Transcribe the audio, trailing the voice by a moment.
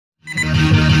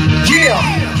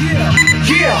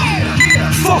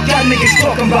Yeah, fuck y'all niggas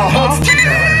talking about, huh?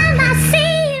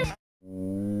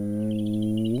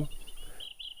 Ooh.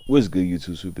 What's good,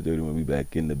 YouTube? Super 30 when we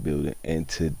back in the building, and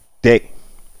today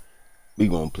we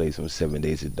gonna play some 7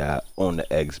 Days to Die on the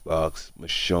Xbox.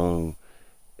 Michonne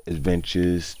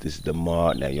Adventures. This is the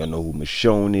mod. Now y'all know who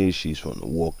Michonne is. She's from The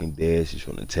Walking Dead. She's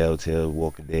from the Telltale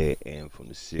Walking Dead and from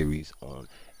the series on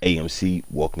AMC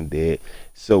Walking Dead.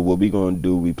 So what we gonna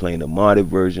do? We playing the modded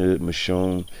version of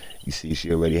Michonne. You see,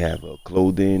 she already have her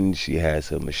clothing. She has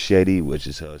her machete, which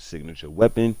is her signature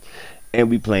weapon. And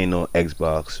we playing on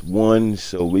Xbox One,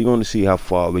 so we're going to see how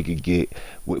far we could get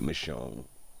with Michonne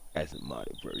as a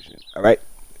modded version. All right,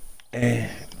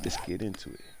 and let's get into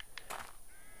it.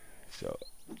 So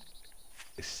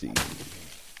let's see.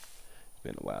 It's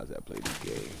been a while since I played this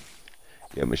game.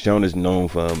 Yeah, Michonne is known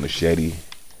for her machete.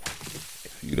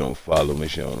 If you don't follow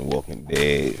Michonne on Walking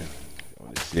Dead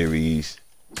on the series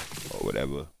or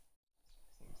whatever.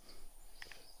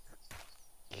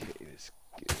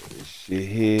 This shit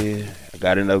here. I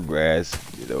got enough grass.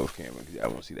 Get off camera because I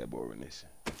won't see that boringness.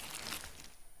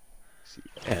 See,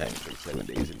 I ain't played 7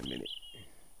 days in a minute.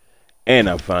 And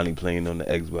I'm finally playing on the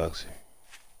Xbox.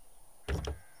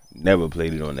 Never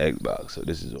played it on the Xbox, so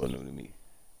this is all new to me.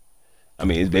 I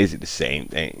mean, it's basically the same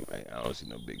thing. Right? I don't see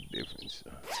no big difference.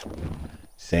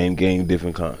 Same game,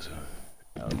 different console.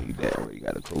 I don't need that. I already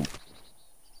got a code.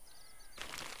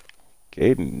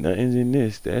 Okay, nothing's in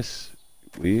this. That's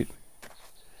weird.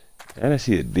 And I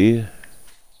see a deer.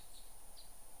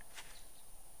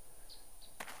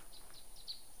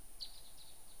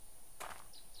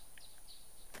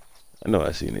 I know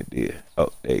I seen a deer.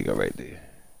 Oh, there you go, right there.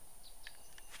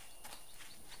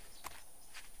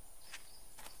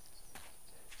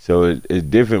 So it's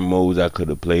different modes I could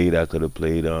have played. I could have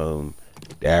played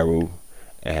Daryl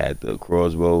and had the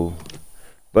crossbow.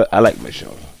 But I like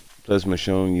Michonne. Plus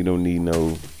Michonne, you don't need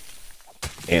no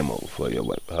ammo for your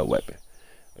her weapon.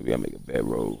 Maybe I make a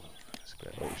bedroll.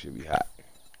 Oh, it should be hot.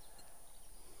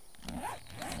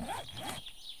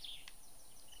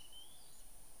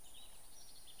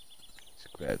 Let's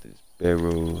grab this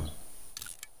bedroll.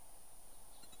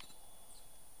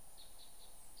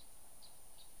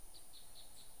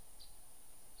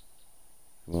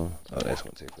 Come on. Oh, that's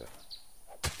gonna take that.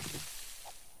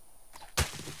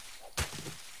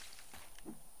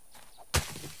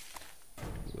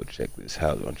 Go check this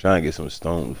house. I'm trying to get some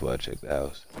stone before I check the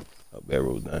house. Oh,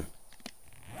 bedroll's done.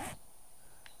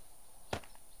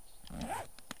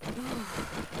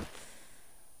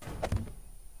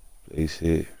 Place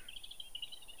it.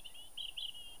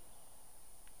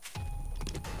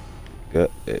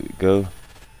 Go. There we go.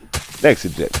 Next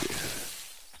objective.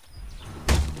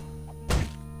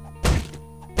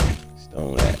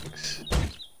 Stone axe.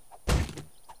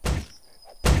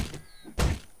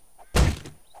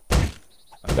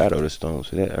 I got all the stones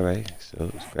for that. Alright. So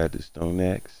let's grab the stone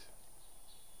axe.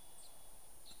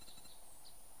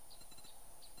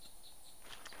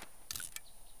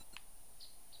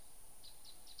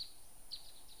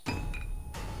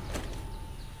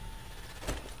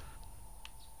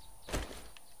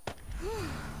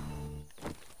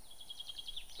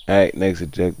 Alright, next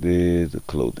objective is the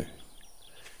clothing.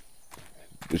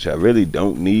 Which I really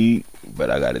don't need, but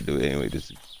I gotta do it anyway, just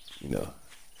to, you know,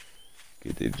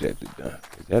 get the objective done.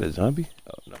 Is that a zombie?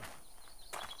 Oh no.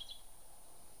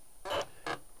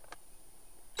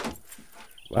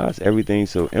 Why is everything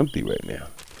so empty right now?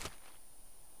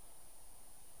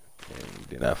 And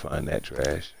then I find that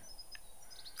trash.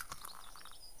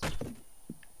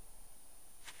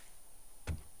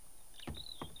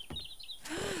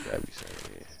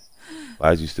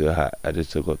 Why is you still hot? I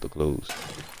just took off the clothes.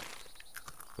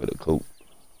 For the coat.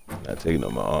 Not taking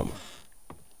off my armor.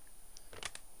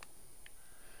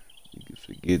 You can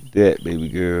forget that, baby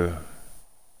girl.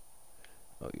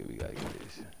 Oh yeah, we gotta get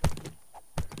this.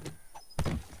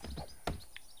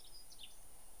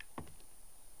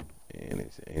 And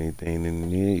is there anything in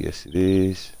here? Yes it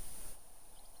is.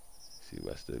 See if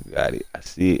I still got it. I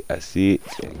see it. I see it.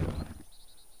 There you go.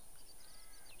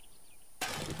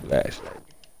 Flashlight.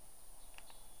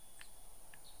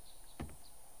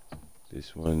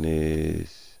 This one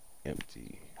is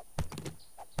empty.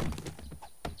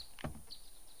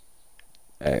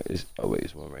 Alright, oh wait,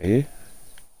 there's one right here.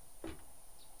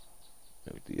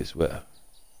 Empty as well.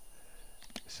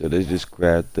 So let's just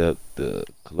grab up the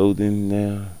clothing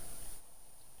now.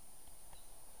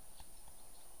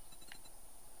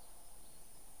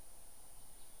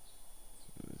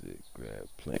 What is it? Grab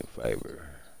plant fiber.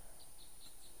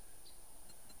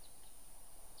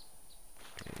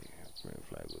 Plant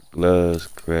fiber gloves,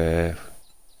 craft.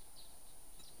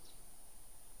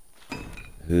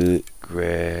 Hood,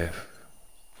 craft.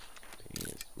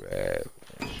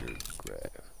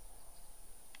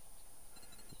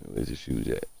 shoes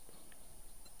at?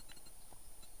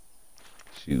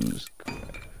 Shoes.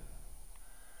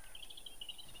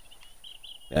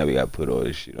 Now we gotta put all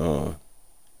this shit on.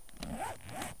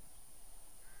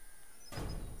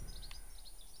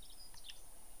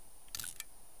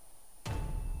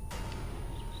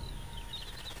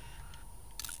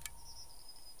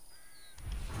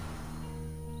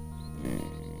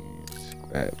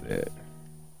 Scrap that.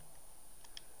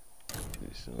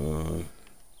 This on.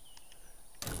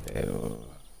 That on.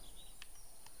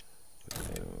 Put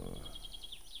that on.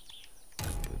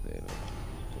 Put that on.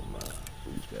 Put my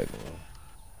boots back on.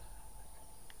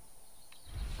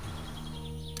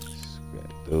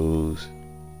 Scrap those.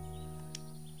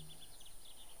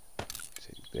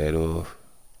 Take that off.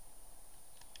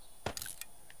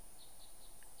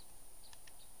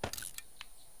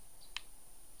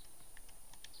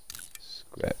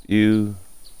 Scrap you.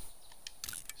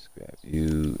 Scrap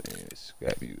you and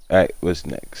scrap you. Alright, what's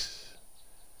next?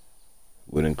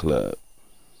 Wooden club.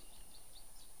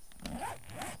 Wooden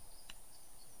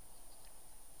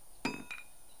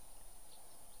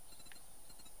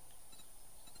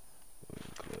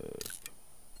club.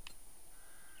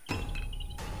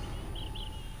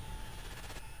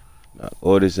 Knock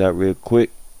all this out real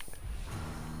quick.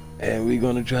 And we're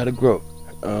gonna try to grow.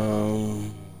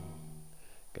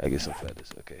 Gotta get some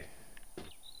feathers, okay.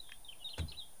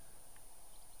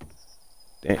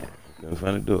 Damn, couldn't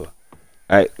find a door.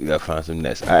 Alright, we gotta find some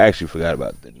nests. I actually forgot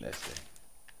about the nest thing.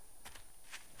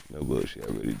 No bullshit, I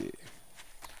really did.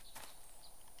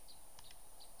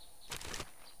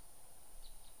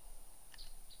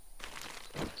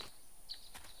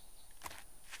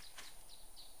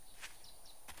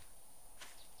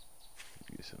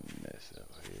 Get some nests out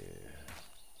here.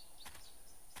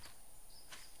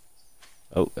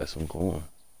 Oh, that's some corn.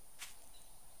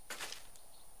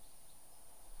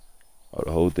 Oh,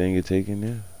 the whole thing is taken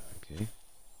there? Okay.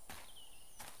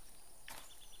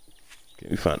 Can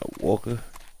we find a walker?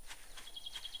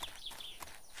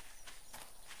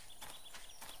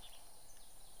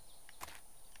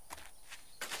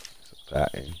 Some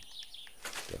cotton.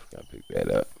 Definitely gotta pick that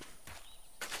up.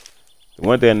 The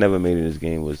one thing I never made in this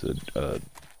game was a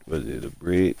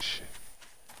bridge?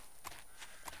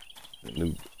 The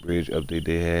new bridge update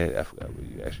they had. I forgot what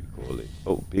you actually call it.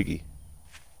 Oh, Biggie.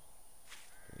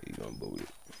 You gonna boat it.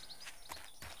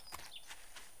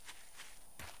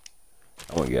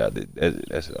 I wanna get out the desert.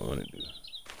 That's what I wanna do.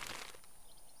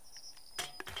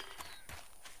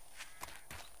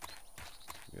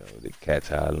 You know, the cats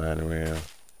howling around. I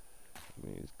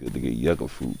mean, it's good to get yucca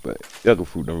fruit, but yucca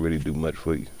fruit don't really do much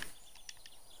for you.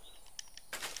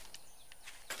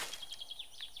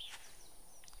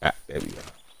 Ah, there we go.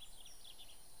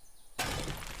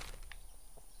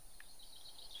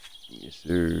 Yes,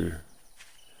 sir.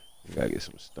 We gotta get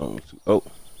some stones too. Oh,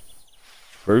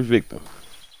 first victim.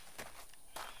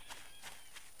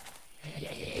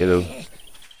 Hello.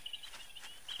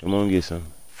 Come on, get some.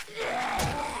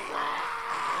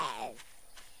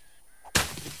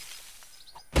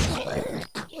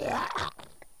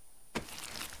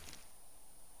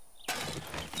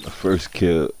 My first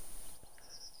kill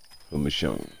for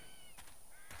Michonne.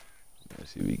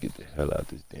 Let's see if we get the hell out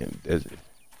this damn desert.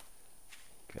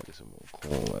 Got some more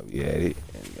corn while we at it,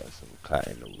 and we got some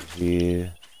cotton over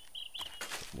here.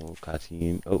 Some more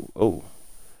cotton. Oh,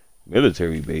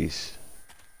 military base.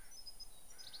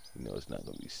 You know it's not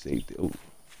gonna be safe. Oh,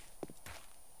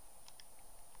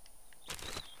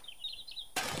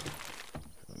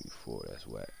 24. That's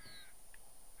whack.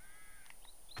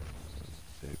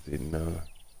 No.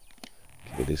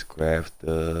 Okay, let's craft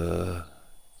the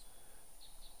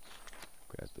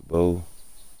bow.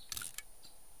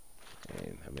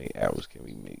 And how many arrows can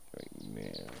we make right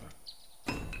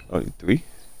now? Only 3.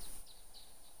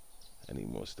 I need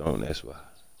more stone, that's why.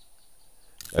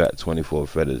 I got 24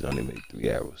 feathers, I only make 3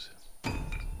 arrows. Oh,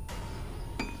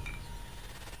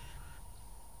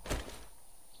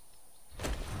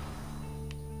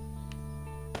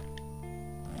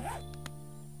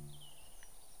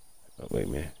 wait,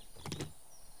 man.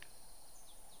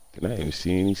 Can I even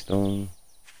see any stone?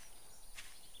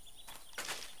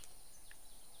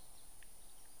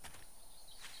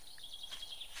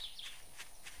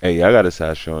 Hey, I gotta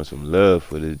start showing some love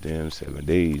for this damn 7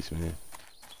 days, man.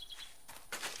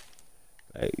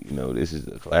 Like, you know, this is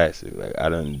a classic. Like, I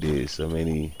done did so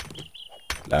many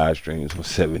live streams on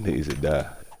 7 Days to Die.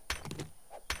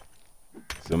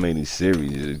 So many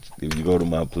series. If you go to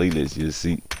my playlist, you'll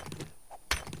see.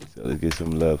 So let's get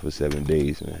some love for 7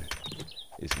 days, man.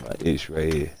 It's my ish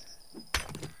right here.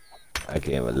 I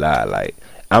can't even lie. Like,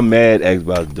 I'm mad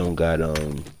Xbox don't got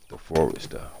the forest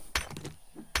stuff.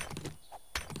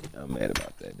 I'm I'm mad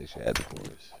about that. They should add the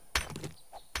chorus.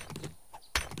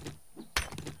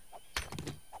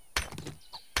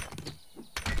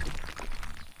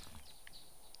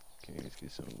 Okay, let's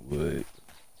get some wood.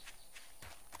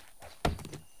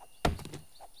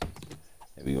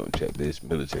 And we're gonna check this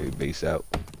military base out.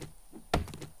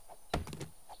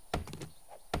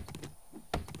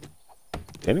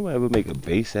 Did anyone ever make a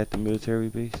base at the military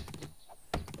base?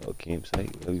 Or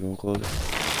campsite, whatever you gonna call it?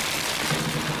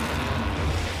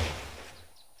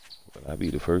 Will I be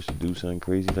the first to do something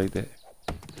crazy like that?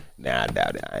 Nah, I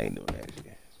doubt it. I ain't doing that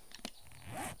shit.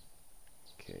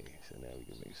 Okay, so now we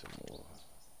can make some more.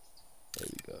 There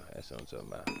we go. That's what I'm talking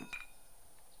about.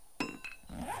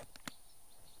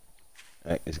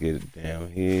 Alright, let's get it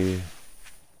down here.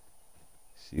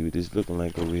 See what this looking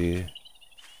like over here.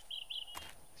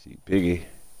 See Piggy.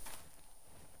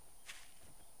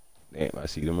 Damn, I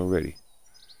see them already.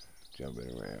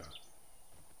 Jumping around.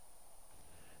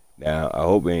 Now, I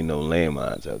hope there ain't no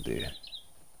landmines out there.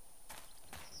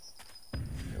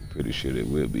 I'm pretty sure there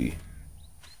will be.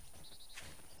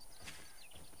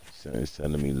 Son's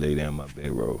telling me lay down my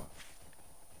bedroll.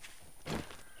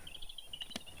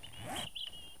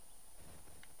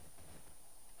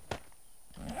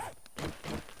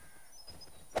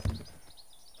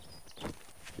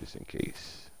 Just in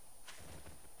case.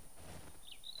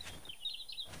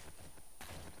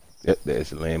 Yep,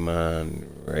 there's a landmine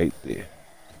right there.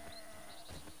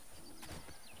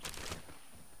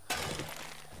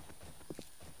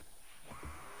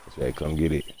 That's right, come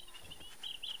get it.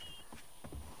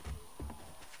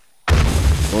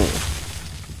 Boom.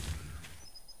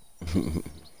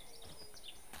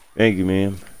 Thank you,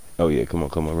 ma'am. Oh yeah, come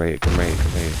on, right here, come right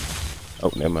here.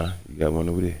 Oh, never mind. You got one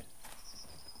over there.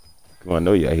 Come on, I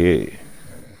know y'all hear it.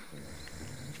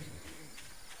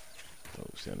 Oh,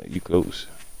 sound like you close.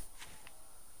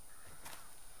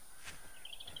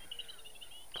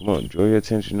 Come on, draw your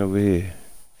attention over here.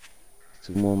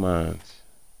 2 more mines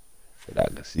that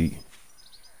I can see.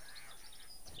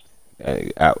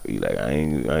 Out. He like, I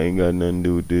ain't got nothing to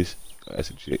do with this. Oh,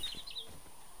 that's a chick.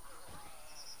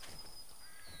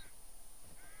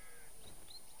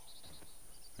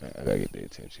 I gotta get their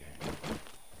attention.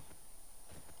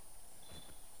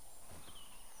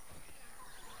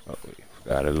 Oh wait,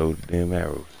 forgot to load the damn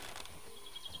arrows.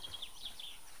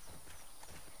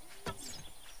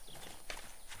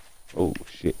 Oh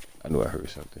shit, I knew I heard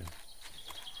something.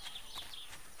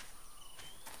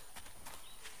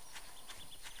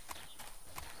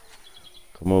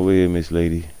 Come over here, Miss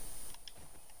Lady.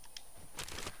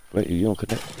 Wait, you don't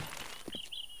connect?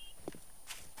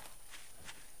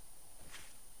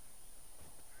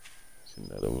 There's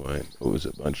another one. Oh, there's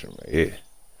a bunch of them right here.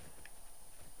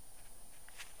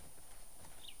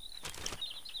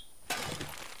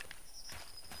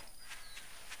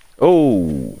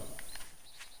 Oh!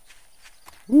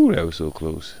 Ooh, that was so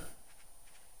close.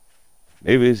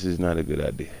 Maybe this is not a good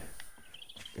idea.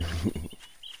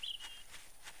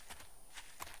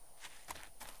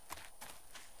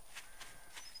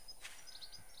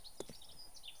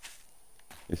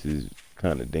 This is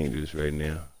kind of dangerous right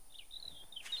now.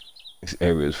 This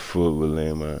area is full of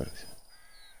landmines.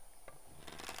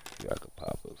 Yeah, I could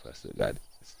pop up if I still got it.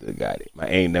 Still got it. My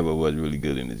aim never was really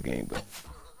good in this game, but.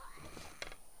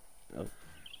 No.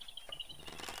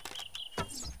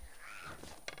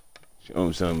 Show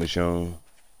him something, Michonne.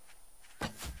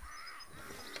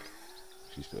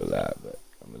 She's still alive, but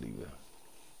I'm gonna leave her.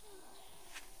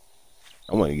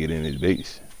 I want to get in his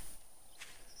base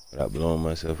without blowing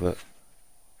myself up.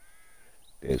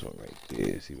 There's one right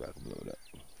there. See if I can blow it up.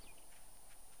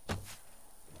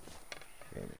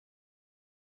 Damn it.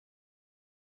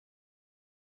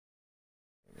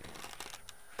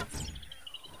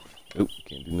 Nope,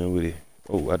 can't do nothing with it.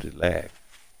 Oh, I just lagged.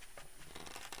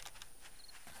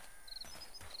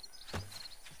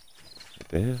 What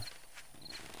the hell?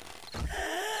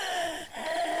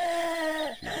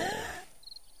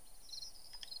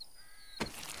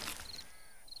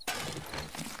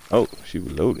 Oh, she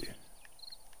reloaded.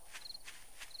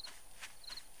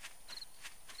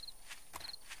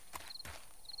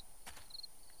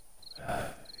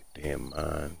 Damn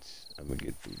mines. I'm gonna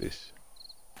get through this.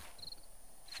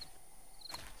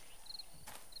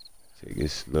 Take it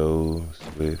slow,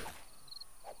 swift.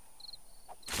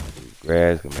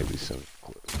 Grass, maybe some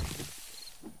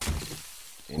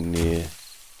in there.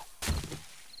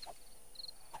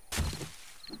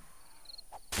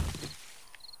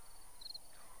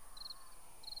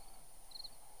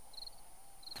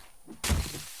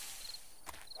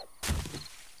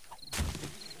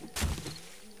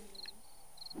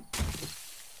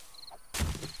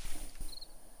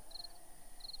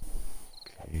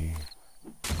 Okay.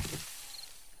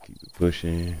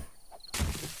 pushing.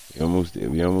 We almost there.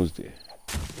 We almost there.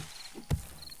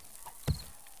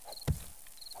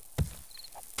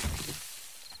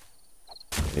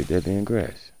 Hit that damn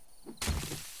grass.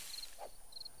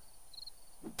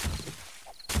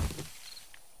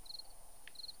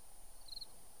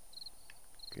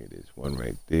 Okay, there's one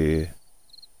right there.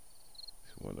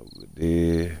 There's one over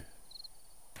there.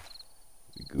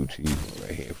 We Gucci, one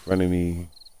right here in front of me.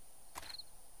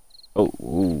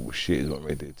 Oh, shit, there's one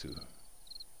right there too.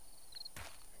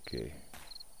 Okay.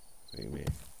 Wait a minute.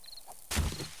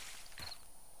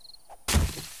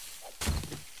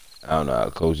 I don't know how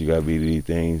close you gotta be to these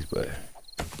things, but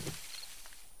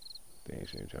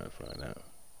things I'm trying to find out.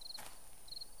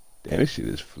 Damn, this shit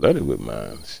is flooded with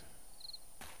mines.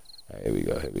 Alright, here we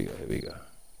go, here we go, here we go.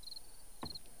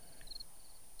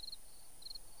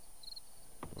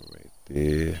 One right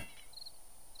there.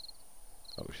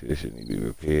 Oh shit, this shit need to be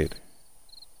repaired.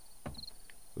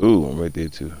 Ooh, one right there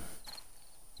too.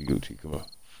 Gucci, come on.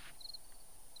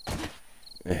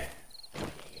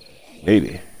 Made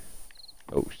it.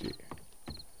 Oh shit.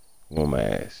 I'm on my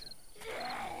ass.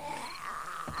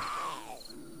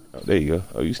 Oh, there you go.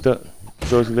 Oh, you stuck?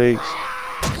 Cross your legs.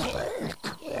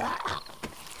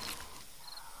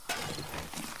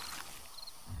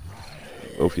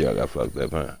 Both of y'all got fucked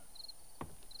up, huh?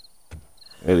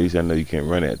 At least I know you can't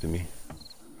run after me.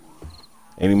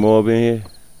 Any more up in here?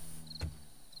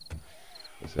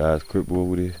 Besides cripple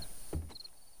over there.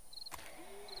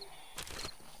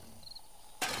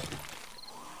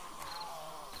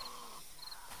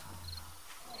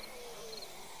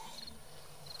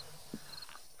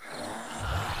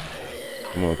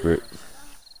 Come on, Crip.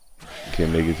 You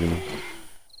can't make it to me.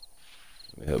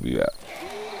 Let me help you out.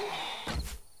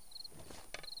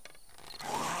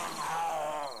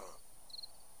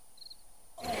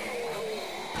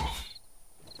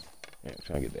 Man, I'm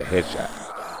trying to get that headshot.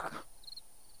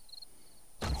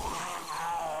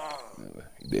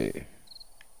 He dead.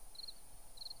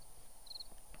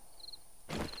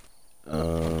 I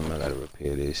gotta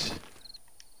repair this.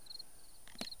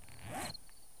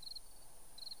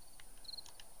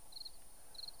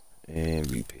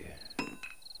 And repair.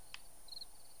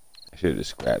 I should have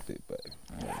just scrapped it, but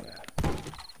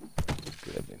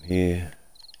get up in here.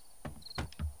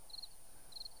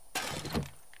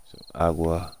 Some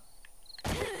agua.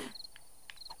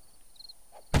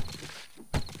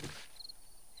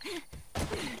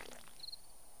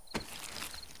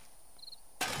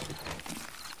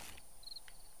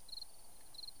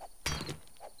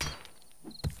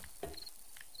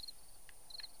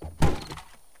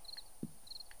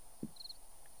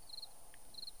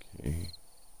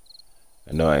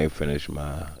 I know I ain't finished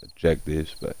my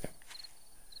objectives, but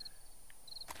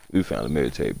we found a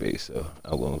military base, so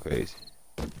I'm going crazy.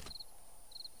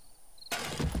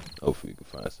 Hopefully we can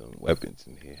find some weapons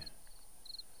in here.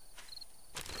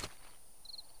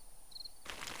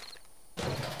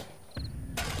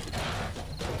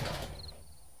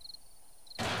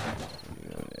 You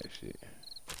know that shit.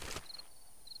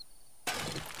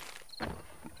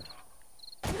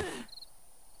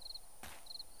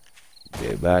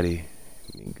 Dead body.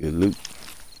 Good loot.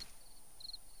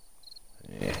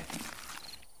 Yeah.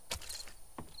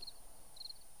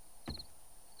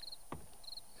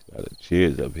 There's a lot of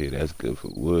chairs up here. That's good for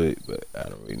wood, but I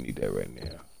don't really need that right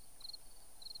now.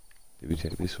 Did we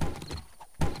check this one?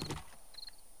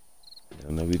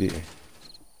 Hell no, we didn't.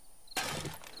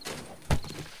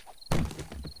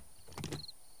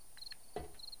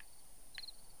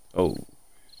 Oh,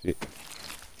 shit.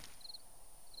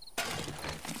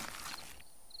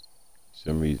 For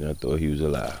some reason I thought he was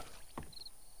alive.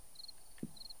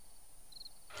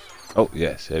 Oh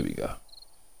yes, there we go.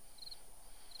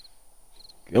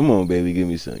 Come on, baby, give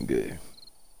me something good.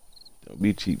 Don't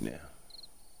be cheap now.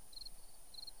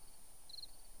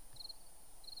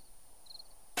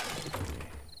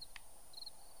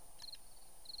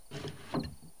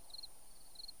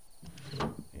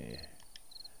 Yeah.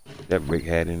 Is that Rick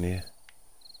hat in there?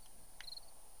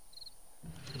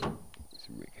 It's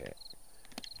a Rick hat.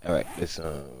 Alright, let's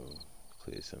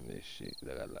clear some of this shit, 'cause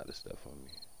I got a lot of stuff on me.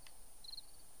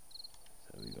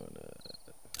 So we're gonna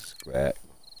scrap,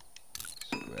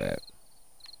 scrap,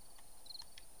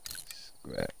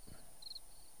 scrap,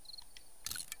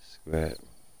 scrap.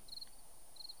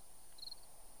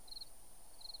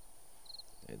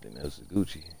 Anything else is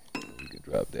Gucci. We can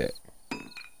drop that.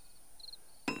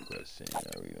 Question, I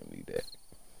really don't need that.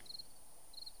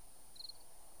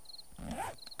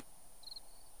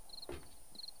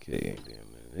 Okay, then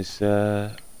this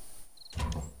side.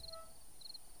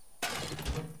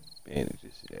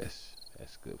 Bandages, yes,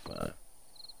 that's good, fine.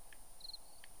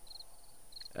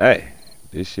 Alright,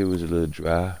 this shit was a little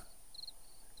dry.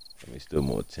 I mean, still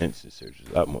more tense in search.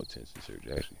 A lot more tense in search,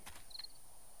 actually.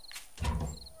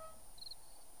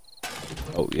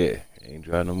 Oh, yeah. Ain't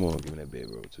dry no more. Give me that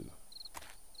bedroll, too.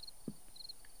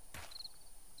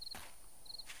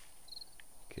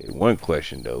 Okay, one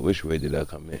question, though. Which way did I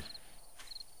come in?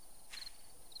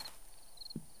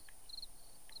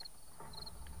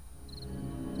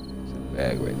 It's a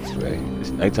bag right this way.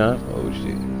 It's nighttime? Oh,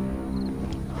 shit.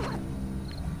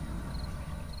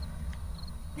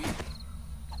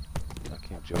 I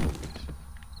can't jump over this.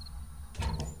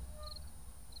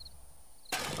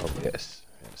 Oh, yes.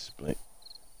 And a splint.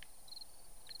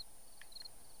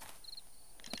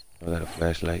 I got a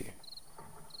flashlight.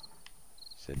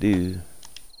 Yes, I do.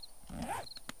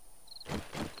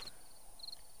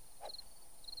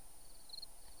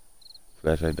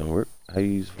 Flashlight don't work. How you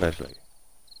use a flashlight?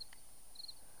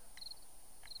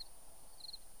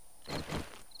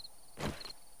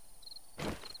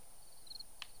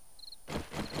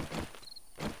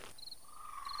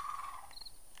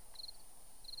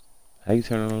 How you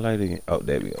turn on the light again? Oh,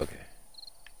 there we go. Okay.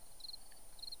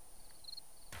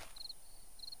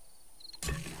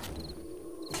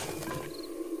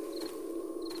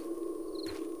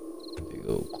 Big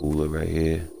old cooler right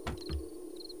here.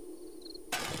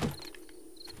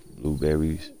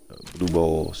 Blueberries, blue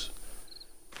balls.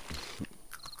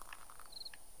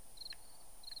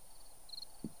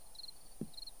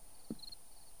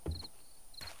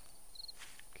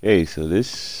 Okay, so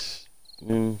this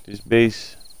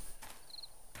base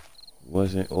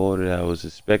wasn't all that I was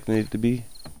expecting it to be.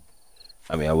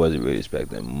 I mean, I wasn't really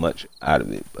expecting much out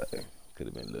of it, but it could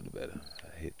have been a little better.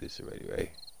 I hit this already,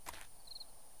 right?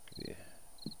 Yeah.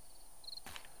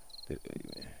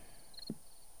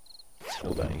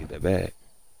 Hope I didn't get that back.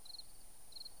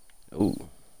 Ooh.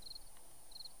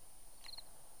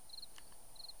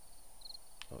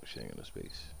 Oh, she ain't got no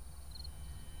space.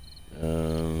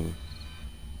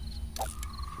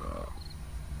 Drop.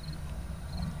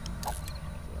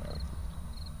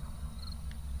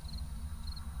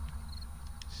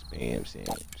 Spam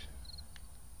sandwich.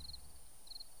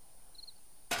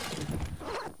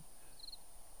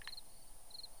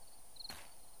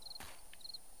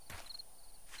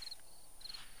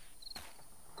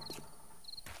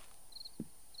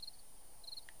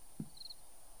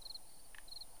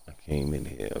 I came in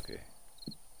here, okay.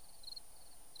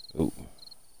 Ooh.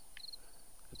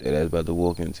 I was about to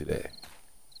walk into that.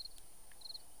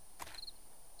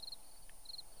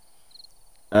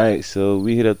 Alright, so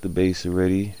we hit up the base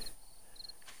already.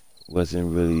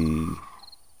 Wasn't really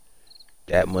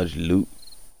that much loot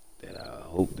that I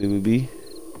hoped it would be.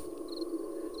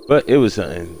 But it was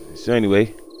something. So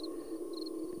anyway,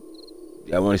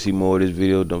 y'all want to see more of this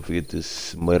video, don't forget to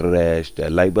smash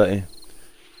that like button.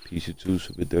 Peace you too,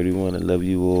 Super 31. I love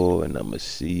you all, and I'ma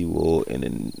see you all in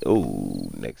the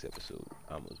next episode.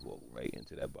 I almost walked right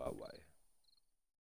into that barbed wire.